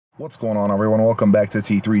What's going on, everyone? Welcome back to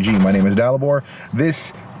T3G. My name is Dalibor.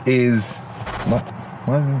 This is... What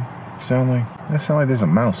does it sound like? That sound like there's a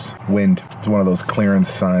mouse. Wind. It's one of those clearance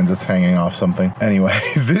signs that's hanging off something. Anyway,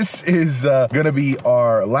 this is gonna be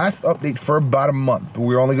our last update for about a month.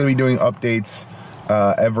 We're only gonna be doing updates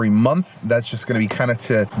every month. That's just going to be kind of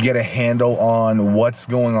to get a handle on what's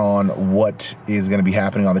going on, what is going to be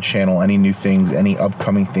happening on the channel, any new things, any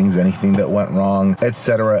upcoming things, anything that went wrong,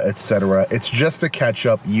 etc., etc. It's just to catch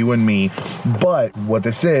up, you and me. But what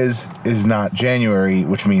this is not January,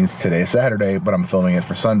 which means today is Saturday, but I'm filming it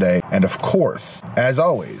for Sunday. And of course, as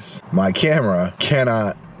always, my camera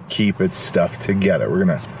cannot keep its stuff together. We're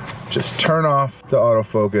gonna just turn off the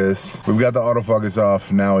autofocus. We've got the autofocus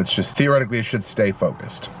off. Now it's just, theoretically, it should stay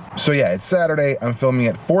focused. So yeah, it's Saturday. I'm filming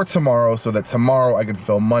it for tomorrow so that tomorrow I can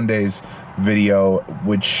film Monday's video,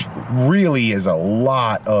 which really is a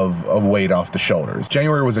lot of weight off the shoulders.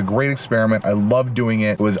 January was a great experiment. I loved doing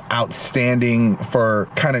it. It was outstanding for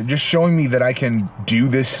kind of just showing me that I can do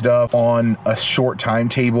this stuff on a short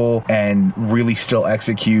timetable and really still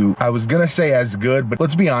execute. I was gonna say as good, but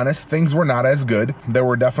let's be honest, things were not as good. There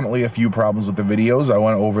were definitely a few problems with the videos. I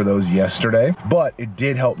went over those yesterday, but it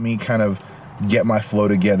did help me kind of get my flow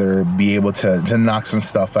together, be able to knock some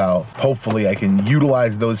stuff out. Hopefully I can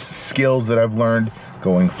utilize those skills that I've learned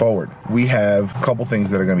going forward. We have a couple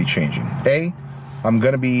things that are gonna be changing. I'm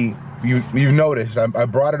gonna be, you've noticed, I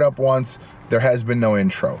brought it up once, there has been no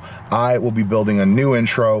intro. I will be building a new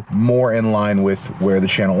intro more in line with where the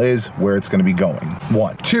channel is, where it's gonna be going.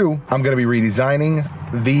 1. 2, I'm gonna be redesigning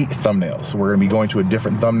the thumbnails. We're gonna be going to a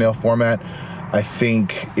different thumbnail format. I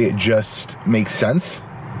think it just makes sense.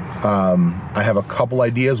 I have a couple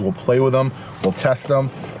ideas. We'll play with them. We'll test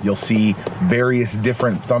them. You'll see various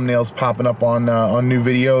different thumbnails popping up on new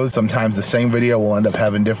videos. Sometimes the same video will end up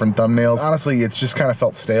having different thumbnails. Honestly, it's just kind of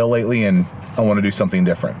felt stale lately and I want to do something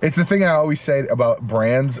different. It's the thing I always say about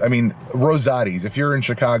brands. I mean, Rosati's, if you're in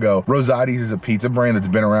Chicago, Rosati's is a pizza brand that's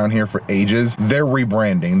been around here for ages. They're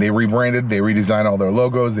rebranding. They rebranded, they redesigned all their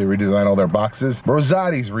logos, they redesigned all their boxes.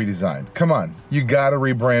 Rosati's redesigned. Come on, you gotta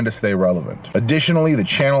rebrand to stay relevant. Additionally, the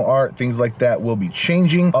channel art, things like that will be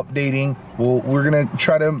changing, updating. We're gonna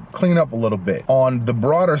try to clean up a little bit. On the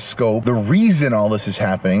broader scope, the reason all this is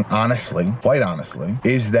happening, honestly, quite honestly,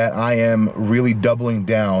 is that I am really doubling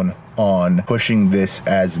down on pushing this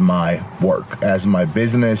as my work, as my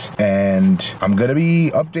business, and I'm gonna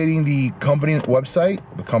be updating the company website.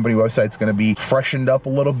 The company website's gonna be freshened up a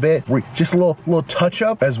little bit, just a little touch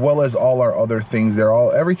up, as well as all our other things.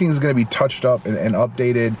 Everything's gonna be touched up and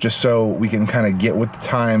updated, just so we can kind of get with the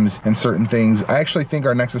times and certain things. I actually think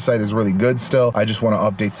our Nexus site is really good still. I just want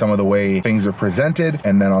to update some of the way things are presented,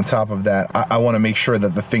 and then on top of that, I want to make sure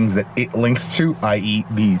that the things that it links to, i.e.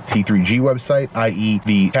 the T3G website, i.e.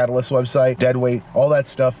 the Catalyst website, Deadweight, all that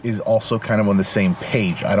stuff is also kind of on the same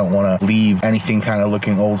page. I don't want to leave anything kind of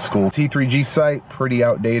looking old school. T3G site, pretty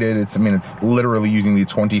outdated. It's literally using the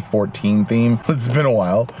 2014 theme. It's been a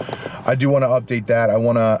while. I do want to update that. I'm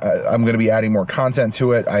going to be adding more content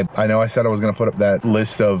to it. I know I said I was going to put up that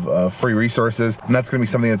list of free resources, and that's going to be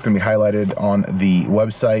something that's going to be highlighted on the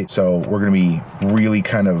website. So we're going to be really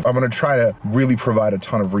I'm going to try to really provide a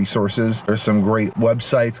ton of resources. There's some great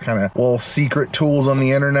websites, kind of little secret tools on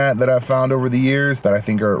the internet that I've found over the years that I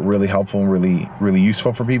think are really helpful and really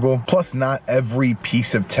useful for people. Plus, not every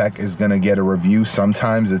piece of tech is going to get a review.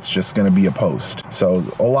 Sometimes it's just going to be a post. So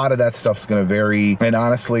a lot of that stuff's going to vary. And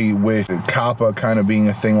honestly, with COPPA kind of being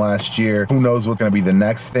a thing last year, who knows what's going to be the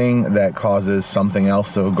next thing that causes something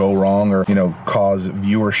else to go wrong, or cause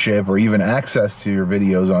viewership or even access to your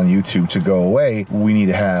videos on YouTube to go away. We need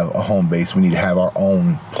to have a home base. We need to have our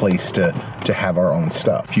own place to have our own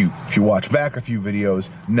stuff. If you watch back a few videos,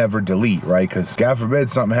 never delete, right? Because God forbid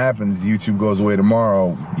something happens, YouTube goes away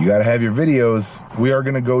tomorrow, you got to have your videos. We are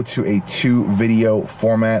going to go to a 2-video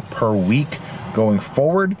format per week going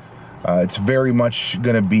forward. It's very much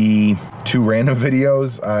going to be 2 random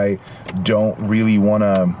videos. I don't really want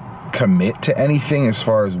to commit to anything as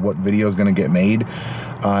far as what video is going to get made.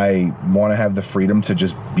 I want to have the freedom to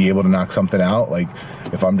just be able to knock something out. Like,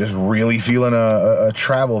 if I'm just really feeling a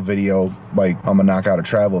travel video, like, I'm gonna knock out a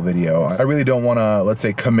travel video. I really don't want to, let's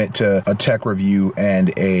say, commit to a tech review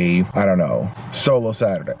and a, I don't know, solo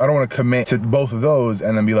Saturday. I don't want to commit to both of those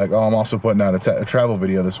and then be like, oh, I'm also putting out a travel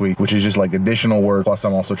video this week, which is just like additional work. Plus,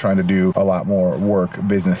 I'm also trying to do a lot more work,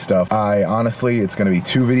 business stuff. Honestly, it's going to be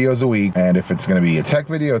 2 videos a week. And if it's going to be a tech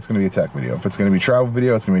video, it's going to be a tech video. If it's going to be a travel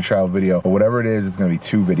video, it's going to be a travel video. But whatever it is, it's going to be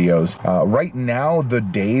 2 videos. Right now, the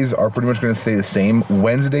days are pretty much going to stay the same.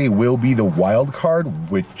 Wednesday will be the wild card,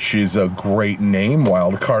 which is a great name,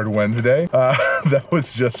 Wild Card Wednesday. That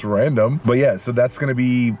was just random. But yeah, so that's going to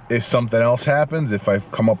be if something else happens, if I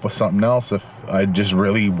come up with something else, if I just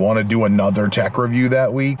really want to do another tech review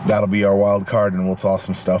that week, that'll be our wild card, and we'll toss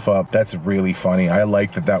some stuff up. That's really funny. I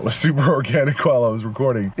like that was super organic while I was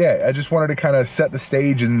recording. Yeah, I just wanted to kind of set the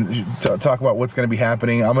stage and talk about what's going to be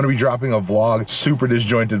happening. I'm going to be dropping a vlog, super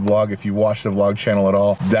disjointed vlog. If you watch the vlog channel at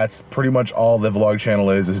all, that's pretty much all the vlog channel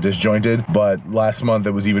is disjointed. But last month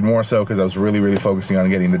it was even more so because I was really focusing on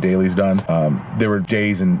getting the dailies done. There were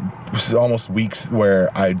days and almost weeks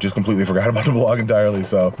where I just completely forgot about the vlog entirely,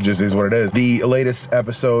 so it just is what it is. The latest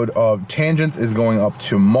episode of Tangents is going up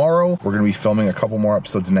tomorrow. We're going to be filming a couple more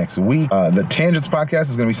episodes next week. The Tangents podcast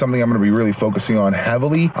is going to be something I'm going to be really focusing on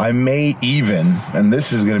heavily. I may even, and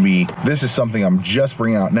this is something I'm just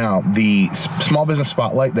bringing out now, the small business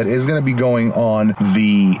spotlight that is going to be going on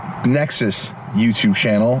the Nexus YouTube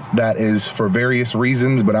channel. That is for various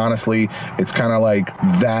reasons, but honestly, it's kind of like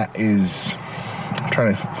that is, I'm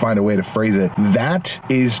trying to find a way to phrase it. That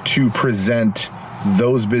is to present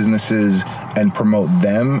those businesses and promote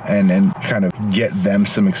them and kind of get them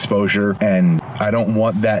some exposure. And I don't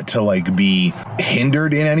want that to like be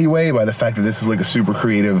hindered in any way by the fact that this is like a super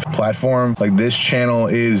creative platform. Like this channel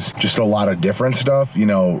is just a lot of different stuff. You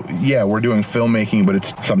know, yeah, we're doing filmmaking, but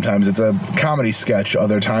sometimes it's a comedy sketch,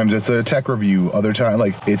 other times it's a tech review, other time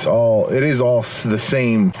like it is all the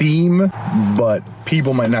same theme, but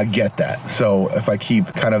people might not get that. So if I keep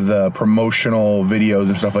kind of the promotional videos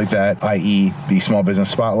and stuff like that, i.e. the small business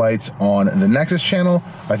spotlights on the Nexus channel,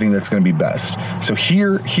 I think that's going to be best. So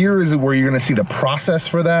here is where you're going to see the process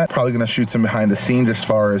for that. Probably going to shoot some behind the scenes as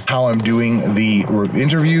far as how I'm doing the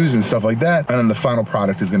interviews and stuff like that. And then the final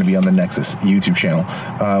product is going to be on the Nexus YouTube channel,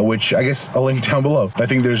 which I guess I'll link down below. I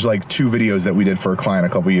think there's like 2 videos that we did for a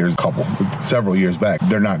client several years back.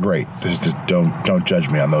 They're not great. Just don't judge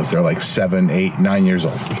me on those. They're like 7, 8, 9 years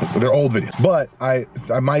old. They're old videos. But I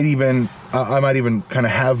might even kind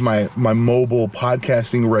of have my mobile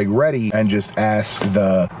podcasting rig ready and just ask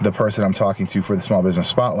the person I'm talking to for the small business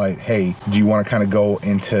spotlight, hey, do you want to kind of go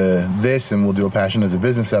into this, and we'll do a passion as a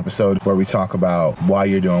business episode where we talk about why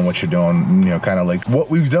you're doing what you're doing, you know, kind of like what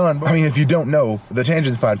we've done. I mean, if you don't know the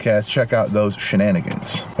Tangents podcast, check out those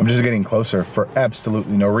shenanigans. I'm just getting closer for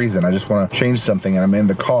absolutely no reason. I just want to change something, and I'm in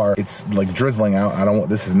the car. It's like drizzling out.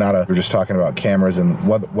 We're just talking about cameras and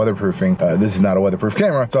weatherproofing. This is not a weatherproof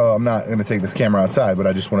camera, so I'm not going to take this camera outside, but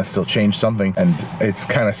I just want to still change something, and it's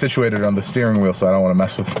kind of situated on the steering wheel, so I don't want to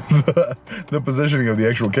mess with the positioning of the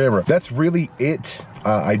actual camera. That's really it.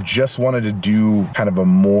 I just wanted to do kind of a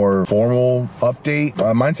more formal update.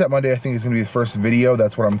 Mindset Monday, I think, is going to be the first video.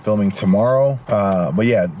 That's what I'm filming tomorrow. But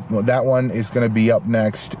yeah, that one is going to be up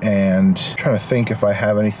next, and I'm trying to think if I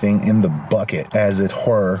have anything in the bucket, as it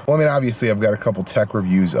were. Well, I mean, obviously, I've got a couple tech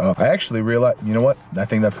reviews up. I actually realized, you know what? I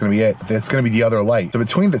think that's going to be it. It's going to be the other light. So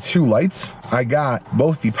between the 2 lights, I got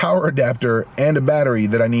both the power adapter and a battery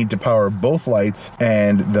that I need to power both lights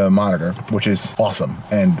and the monitor, which is awesome.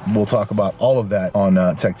 And we'll talk about all of that on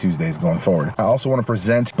Tech Tuesdays going forward. I also want to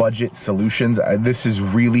present Budget Solutions. This is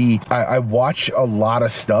really, I watch a lot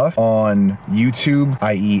of stuff on YouTube,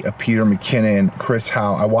 i.e. Peter McKinnon, Chris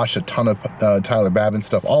Howe. I watched a ton of Tyler Babin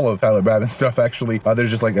stuff, all of Tyler Babin stuff actually.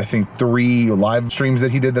 There's just like, I think 3 live streams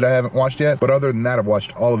that he did that I haven't watched yet. But other than that, I've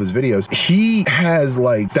watched all of his videos. He has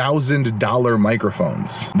like $1,000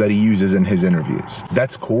 microphones that he uses in his interviews.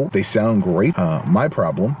 That's cool. They sound great. My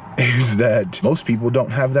problem is that most people don't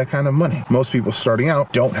have that kind of money. Most people starting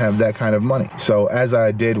out don't have that kind of money. So as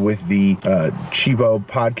I did with the cheapo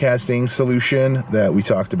podcasting solution that we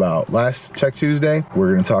talked about last Tech Tuesday,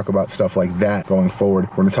 we're going to talk about stuff like that going forward.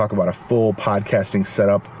 We're going to talk about a full podcasting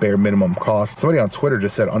setup, bare minimum cost. Somebody on Twitter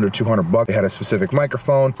just said under $200. They had a specific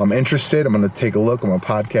microphone. I'm interested. I'm going to take a look. I'm going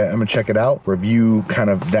to check it out, review kind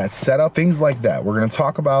of that setup, things like that. We're going to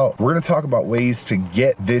talk about ways to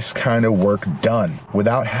get this kind of work done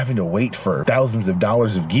without having to wait for thousands of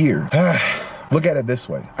dollars of gear. Look at it this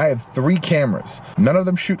way. I have 3 cameras. None of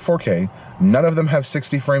them shoot 4K. None of them have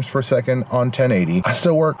 60 frames per second on 1080. I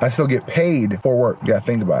still work. I still get paid for work. You gotta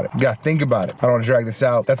think about it. I don't want to drag this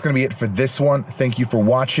out. That's gonna be it for this one. Thank you for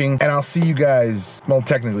watching, and I'll see you guys, well,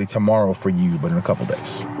 technically tomorrow for you, but in a couple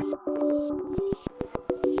days.